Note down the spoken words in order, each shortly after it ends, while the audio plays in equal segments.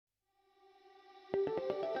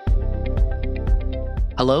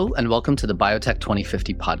Hello, and welcome to the Biotech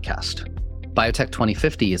 2050 podcast. Biotech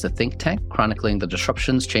 2050 is a think tank chronicling the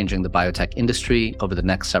disruptions changing the biotech industry over the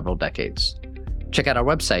next several decades. Check out our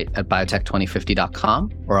website at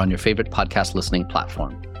biotech2050.com or on your favorite podcast listening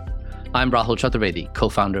platform. I'm Rahul Chaturvedi,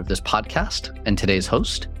 co-founder of this podcast and today's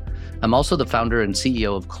host. I'm also the founder and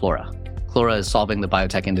CEO of Clora. Clora is solving the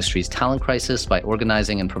biotech industry's talent crisis by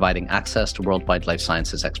organizing and providing access to worldwide life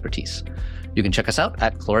sciences expertise. You can check us out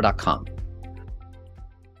at clora.com.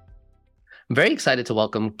 I'm very excited to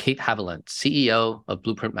welcome Kate Haviland, CEO of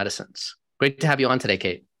Blueprint Medicines. Great to have you on today,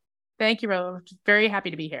 Kate. Thank you, Rahul. Very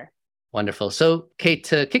happy to be here. Wonderful. So, Kate,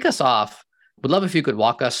 to kick us off, would love if you could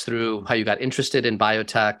walk us through how you got interested in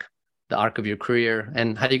biotech, the arc of your career,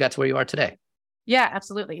 and how you got to where you are today. Yeah,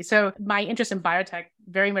 absolutely. So my interest in biotech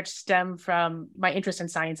very much stemmed from my interest in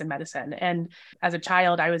science and medicine. And as a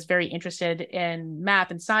child, I was very interested in math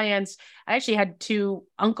and science. I actually had two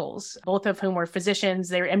uncles, both of whom were physicians.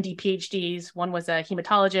 They were MD PhDs. One was a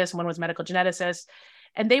hematologist, one was a medical geneticist.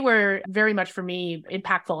 And they were very much, for me,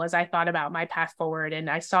 impactful as I thought about my path forward. And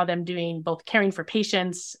I saw them doing both caring for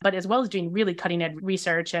patients, but as well as doing really cutting edge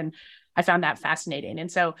research. And I found that fascinating.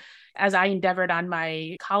 And so as I endeavored on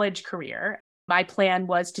my college career, my plan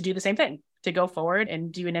was to do the same thing, to go forward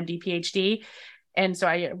and do an MD PhD. And so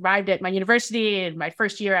I arrived at my university. In my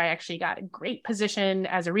first year, I actually got a great position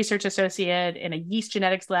as a research associate in a yeast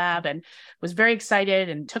genetics lab and was very excited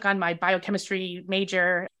and took on my biochemistry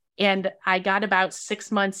major. And I got about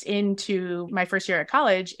 6 months into my first year at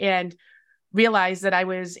college and realized that I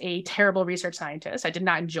was a terrible research scientist. I did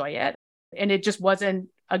not enjoy it. And it just wasn't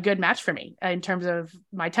a good match for me in terms of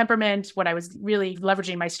my temperament, what I was really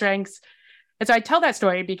leveraging my strengths. And so I tell that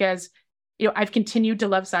story because, I've continued to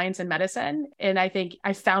love science and medicine. And I think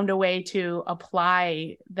I found a way to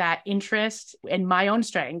apply that interest in my own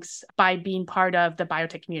strengths by being part of the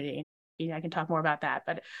biotech community. I can talk more about that.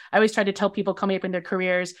 But I always try to tell people coming up in their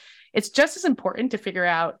careers, it's just as important to figure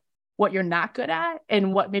out what you're not good at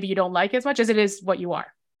and what maybe you don't like as much as it is what you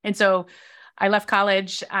are. And so I left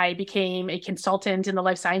college. I became a consultant in the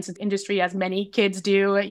life sciences industry, as many kids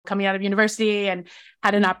do coming out of university, and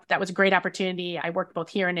that was a great opportunity. I worked both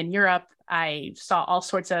here and in Europe. I saw all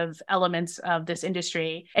sorts of elements of this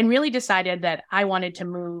industry and really decided that I wanted to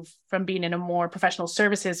move from being in a more professional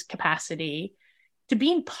services capacity to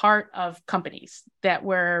being part of companies that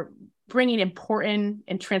were bringing important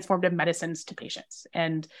and transformative medicines to patients.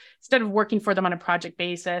 And instead of working for them on a project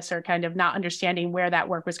basis or kind of not understanding where that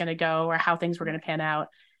work was going to go or how things were going to pan out.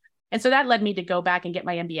 And so that led me to go back and get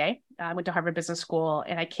my MBA. I went to Harvard Business School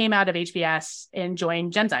and I came out of HBS and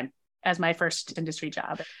joined Genzyme as my first industry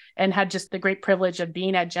job and had just the great privilege of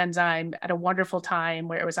being at Genzyme at a wonderful time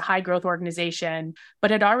where it was a high growth organization,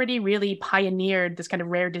 but had already really pioneered this kind of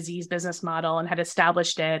rare disease business model and had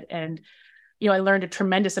established it. And I learned a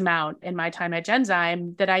tremendous amount in my time at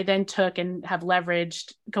Genzyme that I then took and have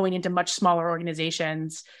leveraged going into much smaller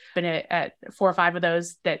organizations. Been at 4 or 5 of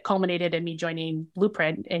those that culminated in me joining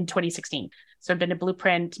Blueprint in 2016. So I've been at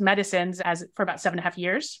Blueprint Medicines for about 7.5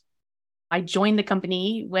 years. I joined the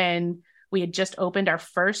company when we had just opened our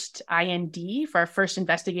first IND for our first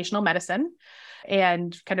investigational medicine.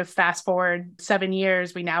 And kind of fast forward 7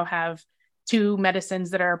 years, we now have 2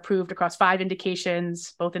 medicines that are approved across 5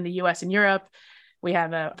 indications, both in the US and Europe. We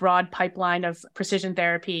have a broad pipeline of precision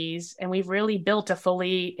therapies, and we've really built a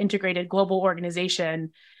fully integrated global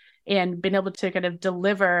organization and been able to kind of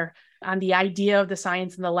deliver on the idea of the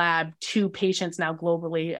science in the lab to patients now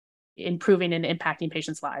globally, improving and impacting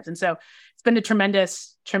patients' lives. And so it's been a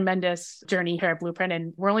tremendous, tremendous journey here at Blueprint,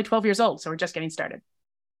 and we're only 12 years old, so we're just getting started.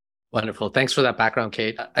 Wonderful. Thanks for that background,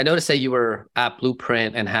 Kate. I noticed that you were at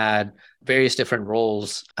Blueprint and had various different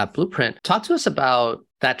roles at Blueprint. Talk to us about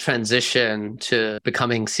that transition to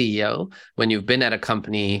becoming CEO when you've been at a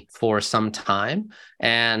company for some time,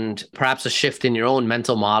 and perhaps a shift in your own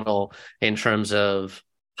mental model in terms of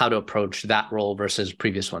how to approach that role versus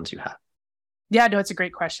previous ones you had. Yeah, no, it's a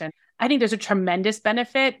great question. I think there's a tremendous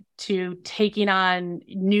benefit to taking on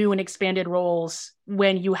new and expanded roles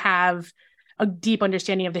when you have a deep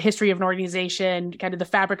understanding of the history of an organization, kind of the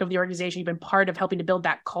fabric of the organization. You've been part of helping to build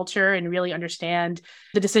that culture and really understand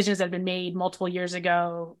the decisions that have been made multiple years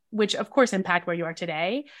ago, which of course impact where you are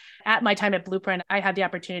today. At my time at Blueprint, I had the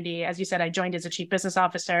opportunity, as you said, I joined as a chief business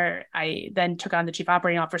officer. I then took on the chief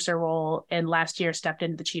operating officer role, and last year stepped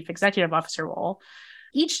into the chief executive officer role.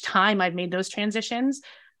 Each time I've made those transitions,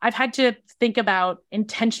 I've had to think about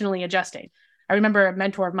intentionally adjusting. I remember a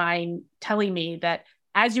mentor of mine telling me that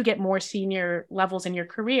as you get more senior levels in your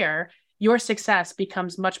career, your success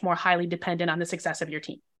becomes much more highly dependent on the success of your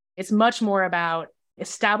team. It's much more about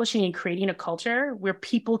establishing and creating a culture where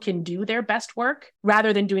people can do their best work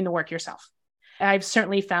rather than doing the work yourself. I've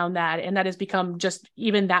certainly found that, and that has become just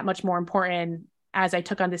even that much more important as I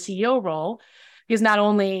took on the CEO role, because not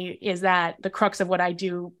only is that the crux of what I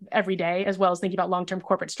do every day, as well as thinking about long-term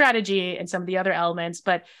corporate strategy and some of the other elements,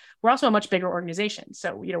 but we're also a much bigger organization.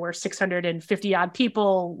 So, we're 650 odd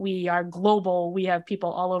people. We are global. We have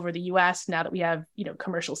people all over the US now that we have,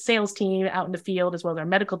 commercial sales team out in the field, as well as our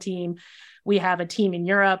medical team. We have a team in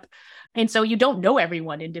Europe. And so you don't know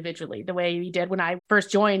everyone individually the way we did when I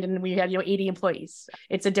first joined and we had 80 employees.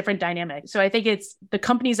 It's a different dynamic. So I think it's the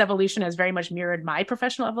company's evolution has very much mirrored my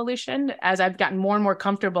professional evolution as I've gotten more and more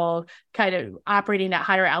comfortable kind of operating at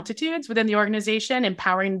higher altitudes within the organization,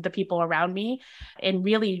 empowering the people around me, and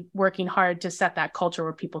really working hard to set that culture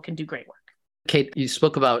where people can do great work. Kate, you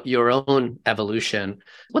spoke about your own evolution.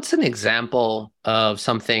 What's an example of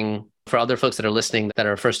something for other folks that are listening that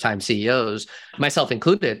are first-time CEOs, myself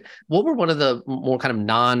included? What were one of the more kind of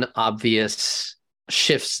non-obvious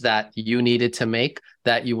shifts that you needed to make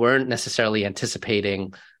that you weren't necessarily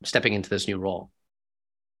anticipating stepping into this new role?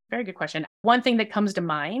 Very good question. One thing that comes to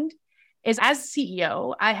mind is as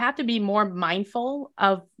CEO, I have to be more mindful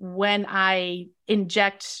of when I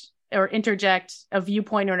inject or interject a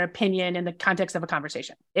viewpoint or an opinion in the context of a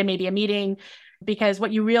conversation. It may be a meeting, because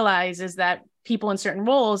what you realize is that people in certain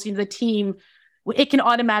roles, the team, it can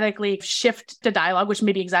automatically shift the dialogue, which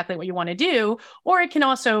may be exactly what you want to do, or it can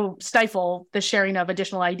also stifle the sharing of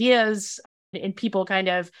additional ideas and people kind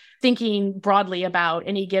of thinking broadly about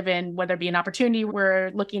any given, whether it be an opportunity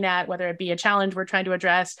we're looking at, whether it be a challenge we're trying to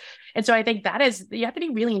address. And so I think you have to be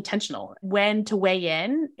really intentional when to weigh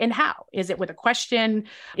in and how. Is it with a question?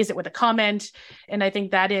 Is it with a comment? And I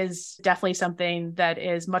think that is definitely something that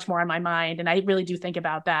is much more on my mind. And I really do think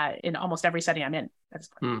about that in almost every setting I'm in at this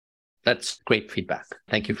point. That's great feedback.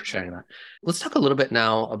 Thank you for sharing that. Let's talk a little bit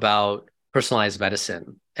now about personalized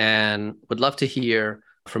medicine, and would love to hear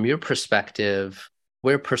from your perspective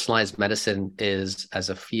where personalized medicine is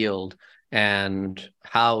as a field and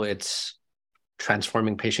how it's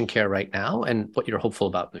transforming patient care right now and what you're hopeful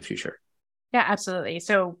about in the future. Yeah, absolutely.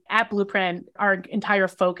 So at Blueprint, our entire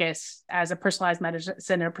focus as a personalized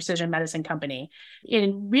medicine or precision medicine company,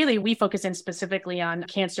 and really we focus in specifically on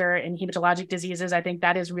cancer and hematologic diseases. I think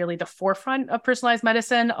that is really the forefront of personalized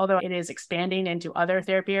medicine, although it is expanding into other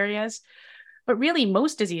therapy areas. But really,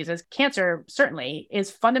 most diseases, cancer certainly,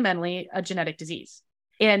 is fundamentally a genetic disease.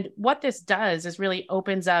 And what this does is really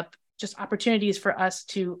opens up just opportunities for us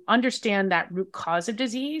to understand that root cause of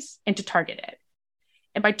disease and to target it.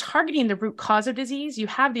 And by targeting the root cause of disease, you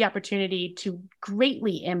have the opportunity to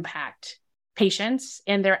greatly impact patients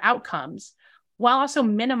and their outcomes, while also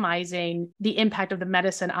minimizing the impact of the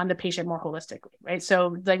medicine on the patient more holistically, right?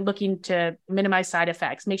 So like looking to minimize side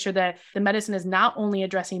effects, make sure that the medicine is not only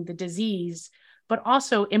addressing the disease, but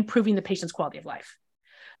also improving the patient's quality of life.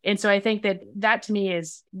 And so I think that to me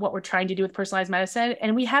is what we're trying to do with personalized medicine.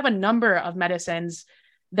 And we have a number of medicines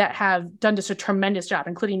that have done just a tremendous job,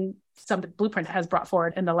 including some that Blueprint has brought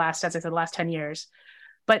forward in the last 10 years.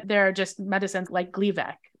 But there are just medicines like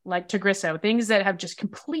Gleevec, like Tagrisso, things that have just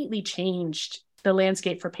completely changed the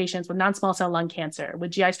landscape for patients with non-small cell lung cancer, with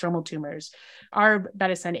GI stromal tumors. Our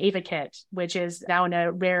medicine, Ayvakit, which is now in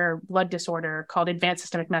a rare blood disorder called advanced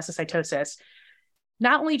systemic mastocytosis,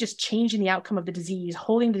 not only just changing the outcome of the disease,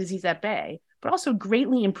 holding the disease at bay, but also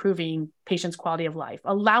greatly improving patients' quality of life,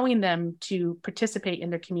 allowing them to participate in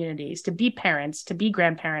their communities, to be parents, to be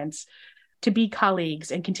grandparents, to be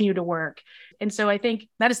colleagues, and continue to work. And so I think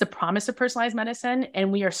that is the promise of personalized medicine,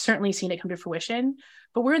 and we are certainly seeing it come to fruition,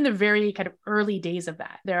 but we're in the very kind of early days of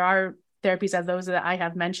that. There are therapies as those that I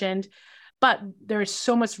have mentioned, but there is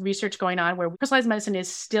so much research going on where personalized medicine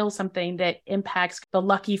is still something that impacts the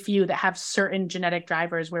lucky few that have certain genetic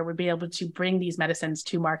drivers where we'll be able to bring these medicines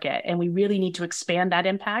to market. And we really need to expand that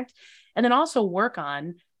impact and then also work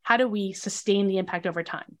on how do we sustain the impact over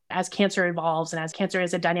time as cancer evolves and as cancer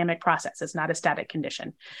is a dynamic process. It's not a static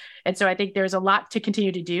condition. And so I think there's a lot to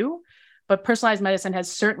continue to do, but personalized medicine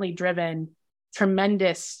has certainly driven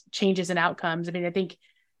tremendous changes in outcomes. I mean, I think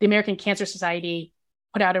the American Cancer Society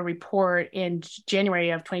put out a report in January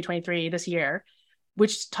of 2023, this year,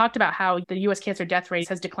 which talked about how the US cancer death rate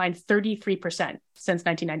has declined 33% since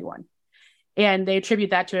 1991. And they attribute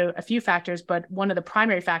that to a few factors, but one of the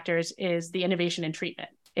primary factors is the innovation in treatment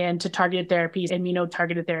and to targeted therapies,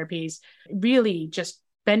 immuno-targeted therapies, really just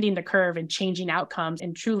bending the curve and changing outcomes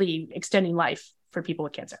and truly extending life for people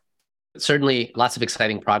with cancer. Certainly lots of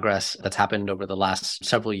exciting progress that's happened over the last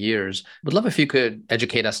several years. Would love if you could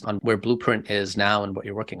educate us on where Blueprint is now and what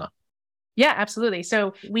you're working on. Yeah, absolutely.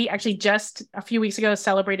 So we actually just a few weeks ago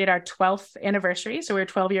celebrated our 12th anniversary. So we're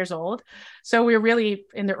 12 years old. So we're really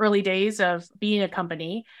in the early days of being a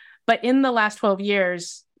company. But in the last 12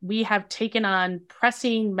 years, we have taken on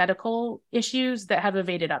pressing medical issues that have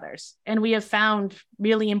evaded others. And we have found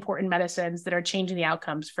really important medicines that are changing the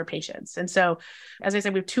outcomes for patients. And so, as I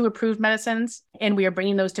said, we have 2 approved medicines, and we are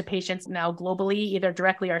bringing those to patients now globally, either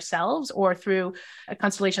directly ourselves or through a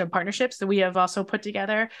constellation of partnerships that we have also put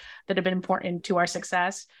together that have been important to our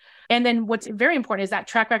success. And then what's very important is that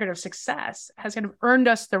track record of success has kind of earned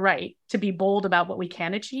us the right to be bold about what we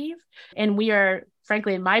can achieve. And we are,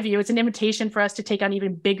 frankly, in my view, it's an invitation for us to take on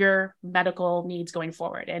even bigger medical needs going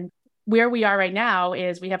forward. And where we are right now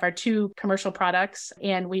is we have our 2 commercial products,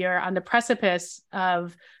 and we are on the precipice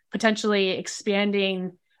of potentially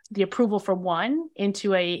expanding the approval for one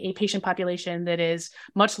into a patient population that is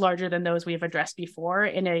much larger than those we have addressed before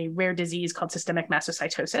in a rare disease called systemic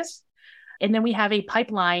mastocytosis. And then we have a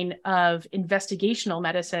pipeline of investigational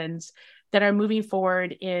medicines that are moving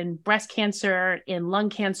forward in breast cancer, in lung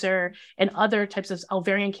cancer, and other types of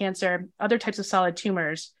ovarian cancer, other types of solid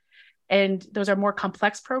tumors. And those are more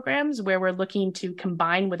complex programs where we're looking to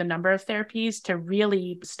combine with a number of therapies to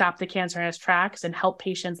really stop the cancer in its tracks and help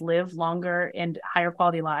patients live longer and higher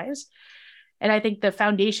quality lives. And I think the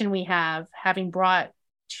foundation we have, having brought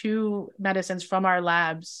 2 medicines from our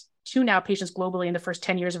labs to now patients globally in the first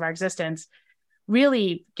 10 years of our existence,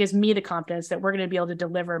 really gives me the confidence that we're going to be able to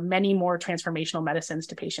deliver many more transformational medicines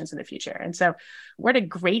to patients in the future. And so we're at a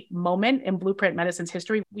great moment in Blueprint Medicine's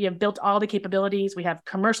history. We have built all the capabilities. We have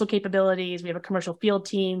commercial capabilities. We have a commercial field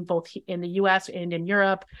team, both in the US and in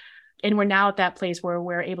Europe. And we're now at that place where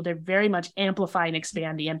we're able to very much amplify and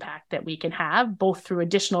expand the impact that we can have, both through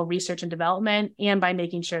additional research and development and by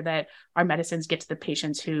making sure that our medicines get to the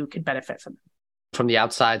patients who could benefit from them. From the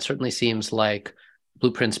outside, certainly seems like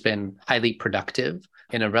Blueprint's been highly productive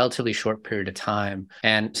in a relatively short period of time.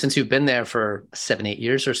 And since you've been there for 7-8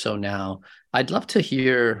 years or so now, I'd love to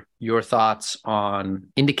hear your thoughts on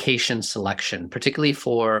indication selection, particularly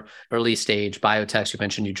for early stage biotechs. You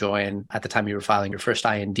mentioned you joined at the time you were filing your first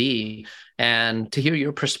IND, and to hear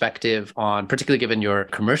your perspective on, particularly given your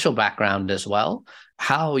commercial background as well,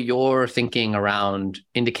 how your thinking around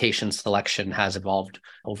indication selection has evolved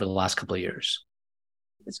over the last couple of years.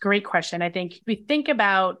 It's a great question. I think if we think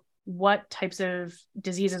about what types of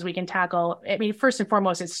diseases we can tackle, I mean, first and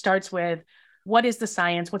foremost, it starts with what is the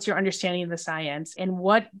science? What's your understanding of the science? And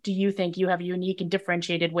what do you think you have a unique and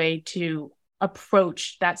differentiated way to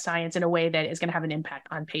approach that science in a way that is going to have an impact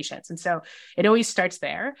on patients? And so it always starts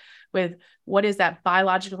there with what is that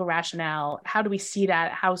biological rationale? How do we see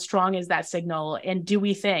that? How strong is that signal? And do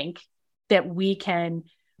we think that we can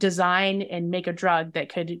design and make a drug that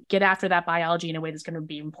could get after that biology in a way that's going to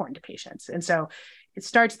be important to patients? And so it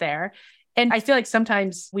starts there. And I feel like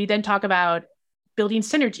sometimes we then talk about building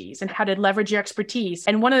synergies and how to leverage your expertise.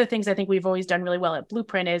 And one of the things I think we've always done really well at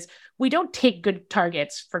Blueprint is we don't take good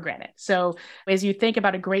targets for granted. So as you think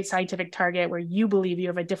about a great scientific target where you believe you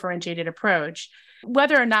have a differentiated approach,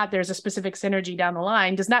 whether or not there's a specific synergy down the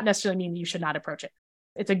line does not necessarily mean you should not approach it.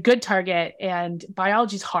 It's a good target, and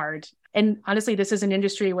biology is hard. And honestly, this is an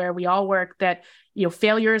industry where we all work that,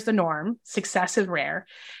 failure is the norm, success is rare.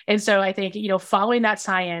 And so I think, following that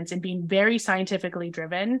science and being very scientifically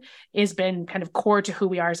driven has been kind of core to who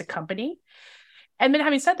we are as a company. And then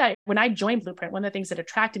having said that, when I joined Blueprint, one of the things that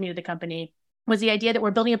attracted me to the company was the idea that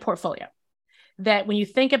we're building a portfolio. That when you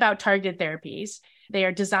think about targeted therapies, they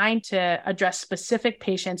are designed to address specific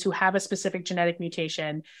patients who have a specific genetic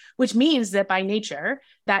mutation, which means that by nature,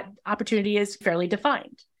 that opportunity is fairly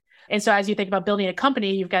defined. And so as you think about building a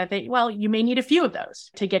company, you've got to think, well, you may need a few of those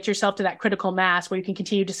to get yourself to that critical mass where you can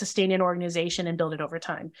continue to sustain an organization and build it over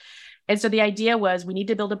time. And so the idea was we need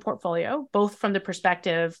to build a portfolio, both from the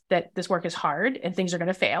perspective that this work is hard and things are going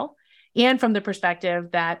to fail, and from the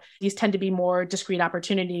perspective that these tend to be more discrete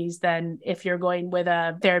opportunities than if you're going with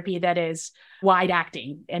a therapy that is wide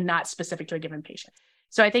acting and not specific to a given patient.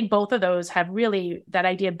 So I think both of those have really, that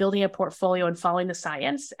idea of building a portfolio and following the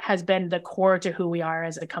science has been the core to who we are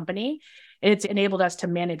as a company. It's enabled us to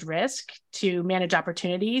manage risk, to manage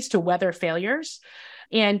opportunities, to weather failures,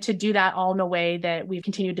 and to do that all in a way that we've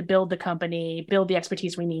continued to build the company, build the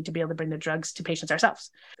expertise we need to be able to bring the drugs to patients ourselves.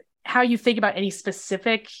 How you think about any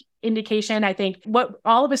specific indication, I think what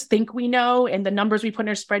all of us think we know and the numbers we put in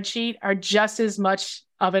our spreadsheet are just as much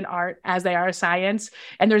of an art as they are a science.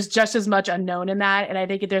 And there's just as much unknown in that. And I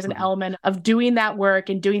think there's an element of doing that work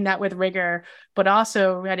and doing that with rigor, but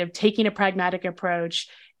also kind of taking a pragmatic approach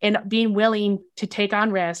and being willing to take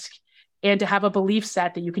on risk and to have a belief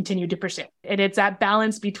set that you continue to pursue. And it's that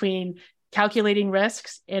balance between calculating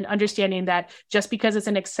risks and understanding that just because it's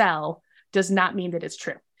in Excel does not mean that it's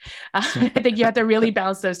true. I think you have to really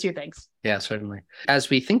balance those two things. Yeah, certainly. As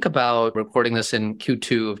we think about recording this in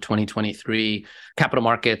Q2 of 2023, capital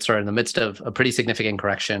markets are in the midst of a pretty significant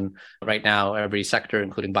correction. Right now, every sector,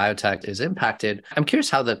 including biotech, is impacted. I'm curious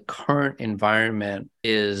how the current environment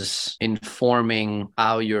is informing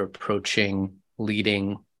how you're approaching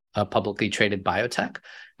leading a publicly traded biotech,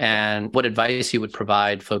 and what advice you would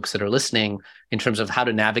provide folks that are listening in terms of how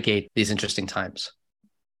to navigate these interesting times.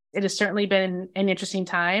 It has certainly been an interesting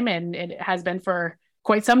time, and it has been for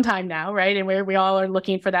quite some time now, right? And we all are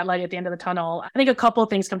looking for that light at the end of the tunnel. I think a couple of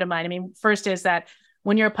things come to mind. I mean, first is that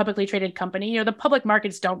when you're a publicly traded company, the public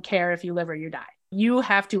markets don't care if you live or you die. You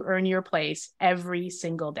have to earn your place every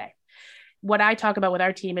single day. What I talk about with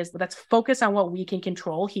our team is let's focus on what we can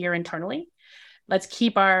control here internally. Let's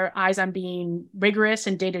keep our eyes on being rigorous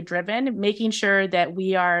and data-driven, making sure that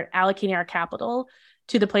we are allocating our capital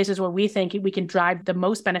to the places where we think we can drive the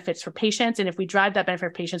most benefits for patients. And if we drive that benefit for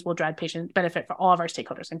patients, we'll drive patient benefit for all of our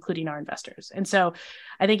stakeholders, including our investors. And so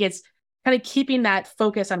I think it's kind of keeping that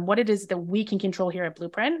focus on what it is that we can control here at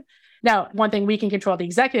Blueprint. Now, one thing we can control at the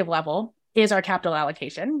executive level is our capital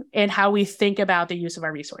allocation and how we think about the use of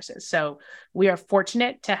our resources. So we are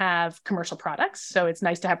fortunate to have commercial products. So it's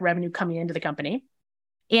nice to have revenue coming into the company.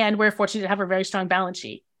 And we're fortunate to have a very strong balance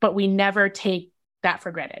sheet, but we never take that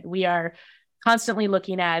for granted. We are constantly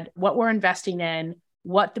looking at what we're investing in,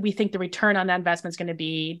 what we think the return on that investment is going to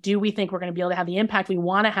be. Do we think we're going to be able to have the impact we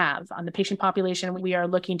want to have on the patient population we are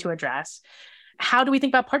looking to address? How do we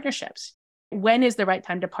think about partnerships? When is the right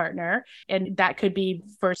time to partner? And that could be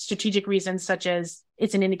for strategic reasons, such as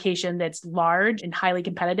it's an indication that's large and highly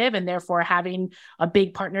competitive, and therefore having a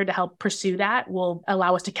big partner to help pursue that will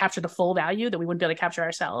allow us to capture the full value that we wouldn't be able to capture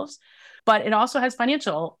ourselves. But it also has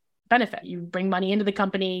financial benefit. You bring money into the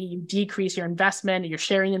company, you decrease your investment, you're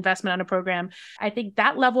sharing investment on a program. I think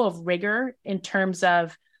that level of rigor in terms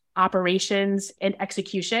of operations and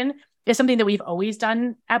execution is something that we've always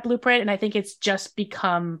done at Blueprint. And I think it's just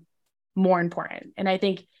become more important. And I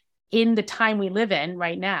think in the time we live in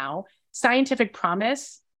right now, scientific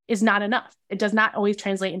promise is not enough. It does not always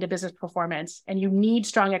translate into business performance. And you need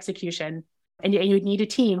strong execution, and you need a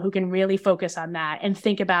team who can really focus on that and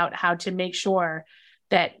think about how to make sure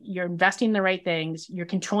that you're investing in the right things, you're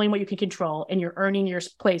controlling what you can control, and you're earning your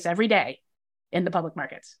place every day in the public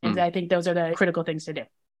markets. And I think those are the critical things to do.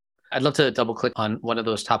 I'd love to double click on one of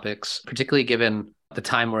those topics, particularly given the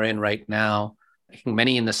time we're in right now. I think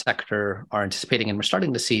many in the sector are anticipating, and we're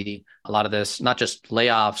starting to see a lot of this, not just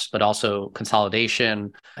layoffs, but also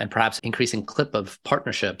consolidation and perhaps increasing clip of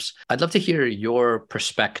partnerships. I'd love to hear your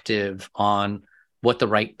perspective on what the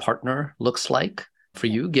right partner looks like for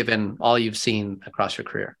you, given all you've seen across your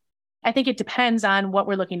career. I think it depends on what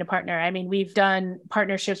we're looking to partner. I mean, we've done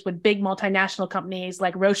partnerships with big multinational companies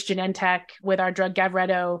like Roche Genentech with our drug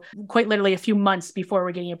Gavreto, quite literally a few months before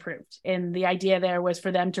we're getting approved. And the idea there was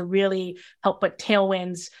for them to really help put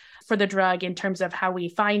tailwinds for the drug in terms of how we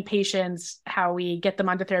find patients, how we get them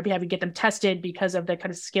onto therapy, how we get them tested because of the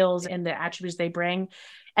kind of skills and the attributes they bring.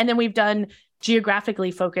 And then we've done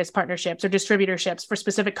geographically focused partnerships or distributorships for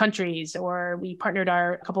specific countries, or we partnered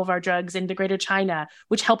a couple of our drugs into Greater China,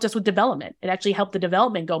 which helped us with development. It actually helped the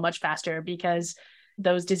development go much faster because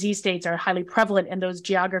those disease states are highly prevalent in those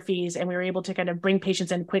geographies, and we were able to kind of bring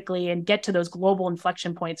patients in quickly and get to those global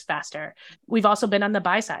inflection points faster. We've also been on the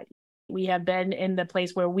buy side. We have been in the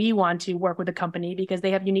place where we want to work with a company because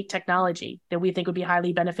they have unique technology that we think would be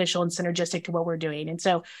highly beneficial and synergistic to what we're doing. And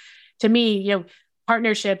so to me,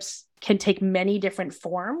 partnerships can take many different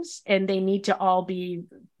forms, and they need to all be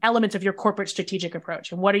elements of your corporate strategic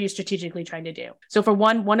approach. And what are you strategically trying to do? So for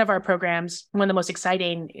one of our programs, one of the most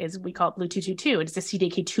exciting is we call it Blue 222. It's a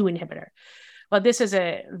CDK2 inhibitor. Well, this is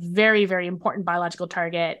a very, very important biological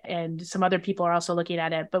target, and some other people are also looking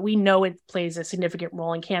at it, but we know it plays a significant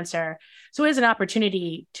role in cancer. So it is an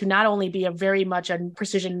opportunity to not only be a very much a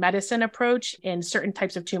precision medicine approach in certain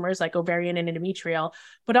types of tumors like ovarian and endometrial,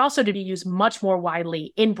 but also to be used much more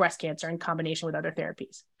widely in breast cancer in combination with other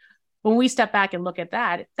therapies. When we step back and look at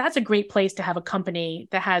that, that's a great place to have a company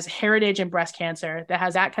that has heritage in breast cancer, that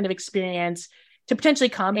has that kind of experience to potentially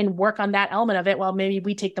come and work on that element of it, while maybe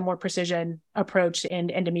we take the more precision approach in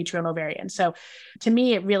endometrial and ovarian. So to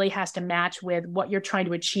me, it really has to match with what you're trying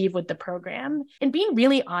to achieve with the program, and being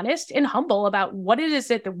really honest and humble about what it is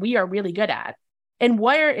that we are really good at. And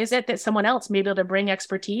where is it that someone else may be able to bring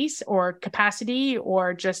expertise or capacity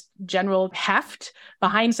or just general heft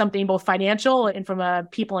behind something, both financial and from a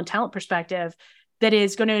people and talent perspective, that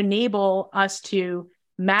is going to enable us to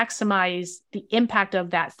maximize the impact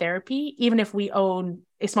of that therapy, even if we own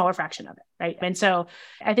a smaller fraction of it, right? And so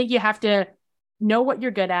I think you have to know what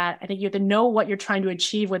you're good at. I think you have to know what you're trying to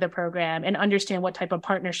achieve with a program and understand what type of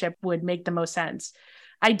partnership would make the most sense.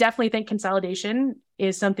 I definitely think consolidation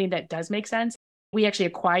is something that does make sense. We actually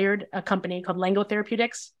acquired a company called Lango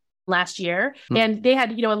Therapeutics last year, and they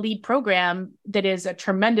had, a lead program that is a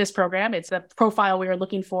tremendous program. It's the profile we were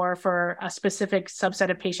looking for a specific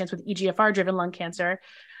subset of patients with EGFR-driven lung cancer.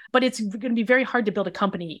 But it's going to be very hard to build a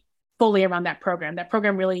company fully around that program. That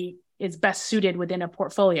program really is best suited within a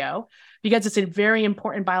portfolio because it's a very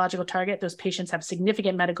important biological target. Those patients have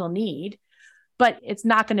significant medical need, but it's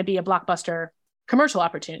not going to be a blockbuster commercial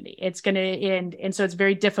opportunity. It's going to end. And so it's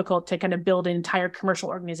very difficult to kind of build an entire commercial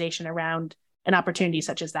organization around an opportunity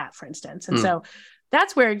such as that, for instance. And so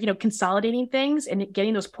that's where, consolidating things and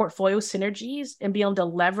getting those portfolio synergies and being able to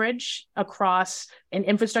leverage across an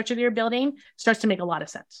infrastructure that you're building starts to make a lot of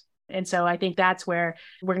sense. And so I think that's where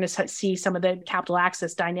we're going to see some of the capital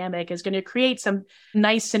access dynamic is going to create some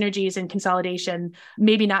nice synergies and consolidation,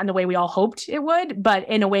 maybe not in the way we all hoped it would, but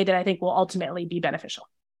in a way that I think will ultimately be beneficial.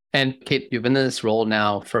 And Kate, you've been in this role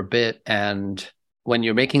now for a bit. And when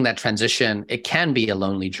you're making that transition, it can be a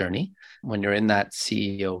lonely journey when you're in that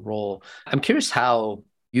CEO role. I'm curious how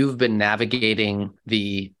you've been navigating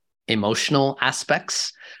the emotional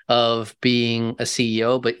aspects of being a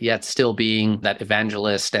CEO, but yet still being that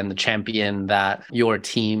evangelist and the champion that your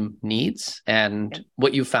team needs, and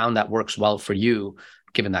what you found that works well for you,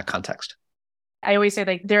 given that context. I always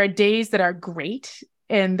say, there are days that are great,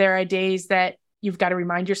 and there are days that you've got to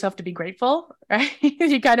remind yourself to be grateful, right?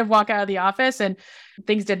 You kind of walk out of the office and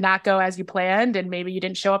things did not go as you planned, and maybe you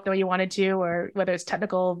didn't show up the way you wanted to, or whether it's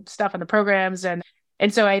technical stuff on the programs. And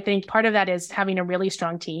so I think part of that is having a really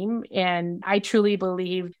strong team. And I truly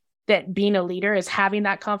believe that being a leader is having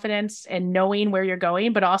that confidence and knowing where you're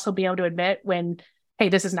going, but also being able to admit when, hey,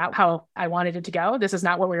 this is not how I wanted it to go. This is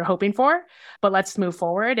not what we were hoping for, but let's move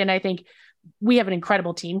forward. And I think we have an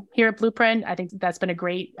incredible team here at Blueprint. I think that's been a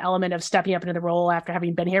great element of stepping up into the role after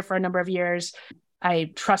having been here for a number of years.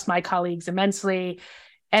 I trust my colleagues immensely.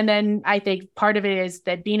 And then I think part of it is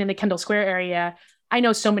that being in the Kendall Square area, I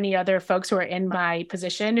know so many other folks who are in my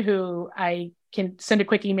position who I can send a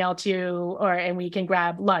quick email to, and we can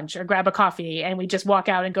grab lunch or grab a coffee and we just walk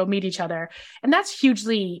out and go meet each other. And that's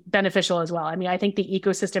hugely beneficial as well. I mean, I think the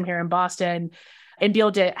ecosystem here in Boston and be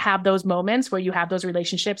able to have those moments where you have those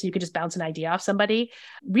relationships, you could just bounce an idea off somebody,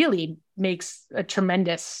 really makes a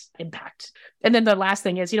tremendous impact. And then the last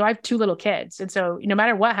thing is, I have 2 little kids. And so no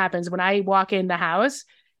matter what happens, when I walk in the house,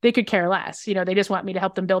 they could care less. They just want me to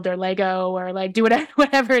help them build their Lego or do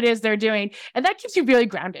whatever it is they're doing. And that keeps you really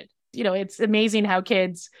grounded. It's amazing how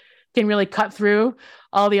kids can really cut through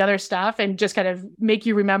all the other stuff and just kind of make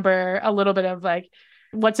you remember a little bit of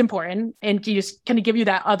what's important. And you just kind of give you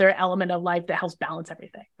that other element of life that helps balance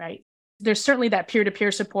everything, right? There's certainly that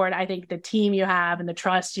peer-to-peer support. I think the team you have and the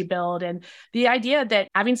trust you build and the idea that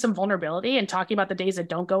having some vulnerability and talking about the days that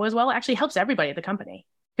don't go as well actually helps everybody at the company.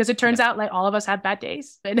 Because it turns out all of us have bad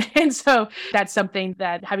days. And so that's something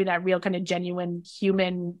that having that real kind of genuine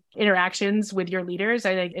human interactions with your leaders,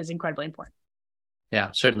 I think is incredibly important.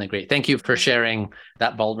 Yeah, certainly great. Thank you for sharing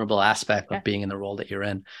that vulnerable aspect of being in the role that you're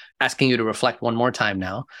in. Asking you to reflect one more time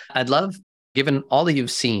now. I'd love, given all that you've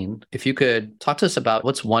seen, if you could talk to us about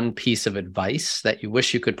what's one piece of advice that you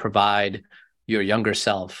wish you could provide your younger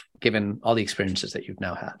self, given all the experiences that you've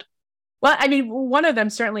now had. Well, I mean, one of them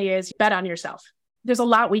certainly is bet on yourself. There's a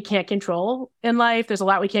lot we can't control in life. There's a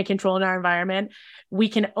lot we can't control in our environment. We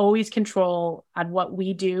can always control on what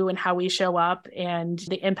we do and how we show up and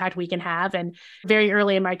the impact we can have. And very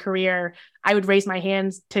early in my career, I would raise my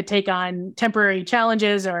hands to take on temporary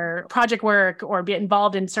challenges or project work or be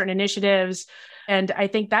involved in certain initiatives. And I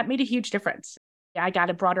think that made a huge difference. I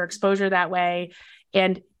got a broader exposure that way.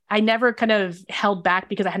 And I never kind of held back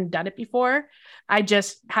because I hadn't done it before. I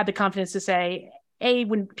just had the confidence to say,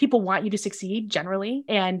 when people want you to succeed generally,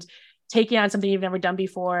 and taking on something you've never done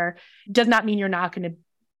before does not mean you're not going to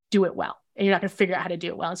do it well and you're not going to figure out how to do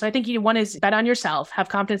it well. And so I think one is bet on yourself, have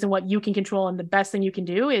confidence in what you can control. And the best thing you can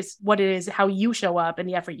do is what it is, how you show up and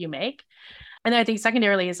the effort you make. And then I think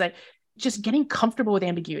secondarily is just getting comfortable with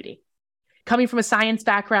ambiguity. Coming from a science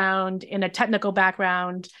background, in a technical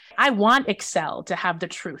background, I want Excel to have the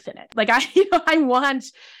truth in it. I want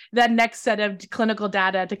that next set of clinical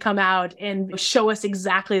data to come out and show us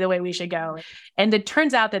exactly the way we should go. And it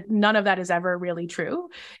turns out that none of that is ever really true.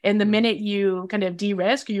 And the minute you kind of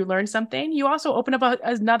de-risk, you learn something, you also open up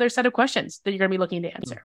another set of questions that you're going to be looking to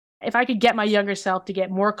answer. If I could get my younger self to get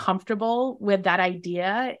more comfortable with that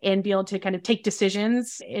idea and be able to kind of take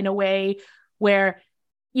decisions in a way where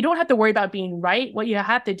you don't have to worry about being right. What you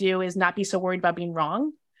have to do is not be so worried about being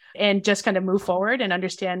wrong and just kind of move forward and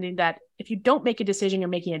understanding that if you don't make a decision, you're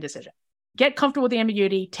making a decision. Get comfortable with the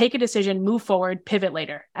ambiguity, take a decision, move forward, pivot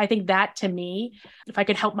later. I think that, to me, if I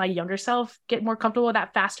could help my younger self get more comfortable with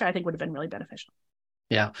that faster, I think would have been really beneficial.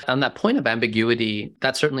 Yeah. On that point of ambiguity,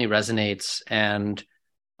 that certainly resonates. And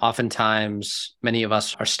oftentimes, many of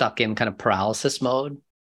us are stuck in kind of paralysis mode.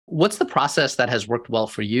 What's the process that has worked well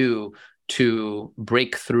for you to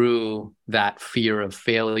break through that fear of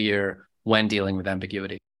failure when dealing with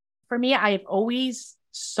ambiguity? For me, I have always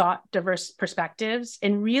sought diverse perspectives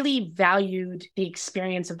and really valued the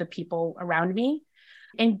experience of the people around me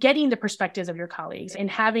and getting the perspectives of your colleagues and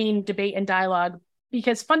having debate and dialogue,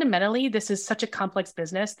 because fundamentally, this is such a complex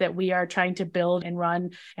business that we are trying to build and run.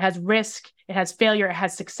 It has risk, it has failure, it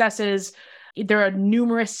has successes. There are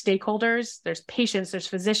numerous stakeholders. There's patients, there's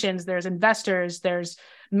physicians, there's investors, there's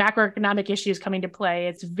macroeconomic issues coming to play.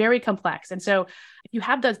 It's very complex. And so if you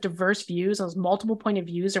have those diverse views, those multiple point of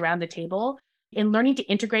views around the table, and learning to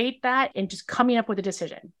integrate that and just coming up with a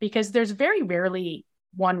decision, because there's very rarely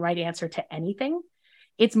one right answer to anything.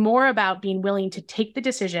 It's more about being willing to take the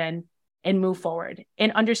decision and move forward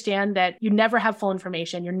and understand that you never have full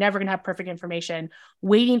information. You're never going to have perfect information.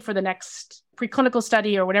 Waiting for the next preclinical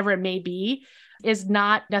study or whatever it may be is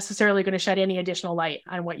not necessarily going to shed any additional light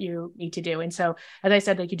on what you need to do. And so, as I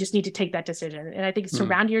said, you just need to take that decision. And I think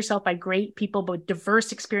surround yourself by great people, both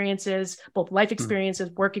diverse experiences, both life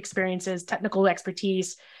experiences, work experiences, technical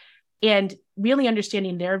expertise, and really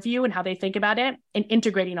understanding their view and how they think about it and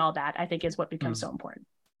integrating all that, I think, is what becomes so important.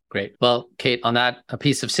 Great. Well, Kate, on that, a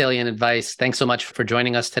piece of salient advice. Thanks so much for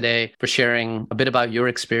joining us today, for sharing a bit about your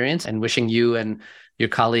experience, and wishing you and your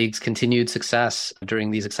colleagues continued success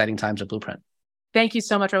during these exciting times at Blueprint. Thank you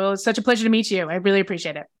so much, Raul. It's such a pleasure to meet you. I really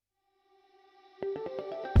appreciate it.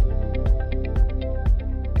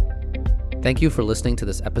 Thank you for listening to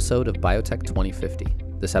this episode of Biotech 2050.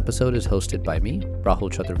 This episode is hosted by me,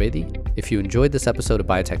 Rahul Chaturvedi. If you enjoyed this episode of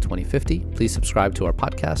Biotech 2050, please subscribe to our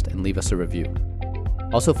podcast and leave us a review.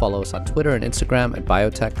 Also follow us on Twitter and Instagram at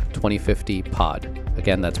Biotech 2050 Pod.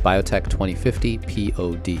 Again, that's Biotech 2050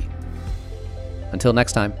 POD. Until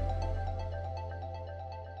next time.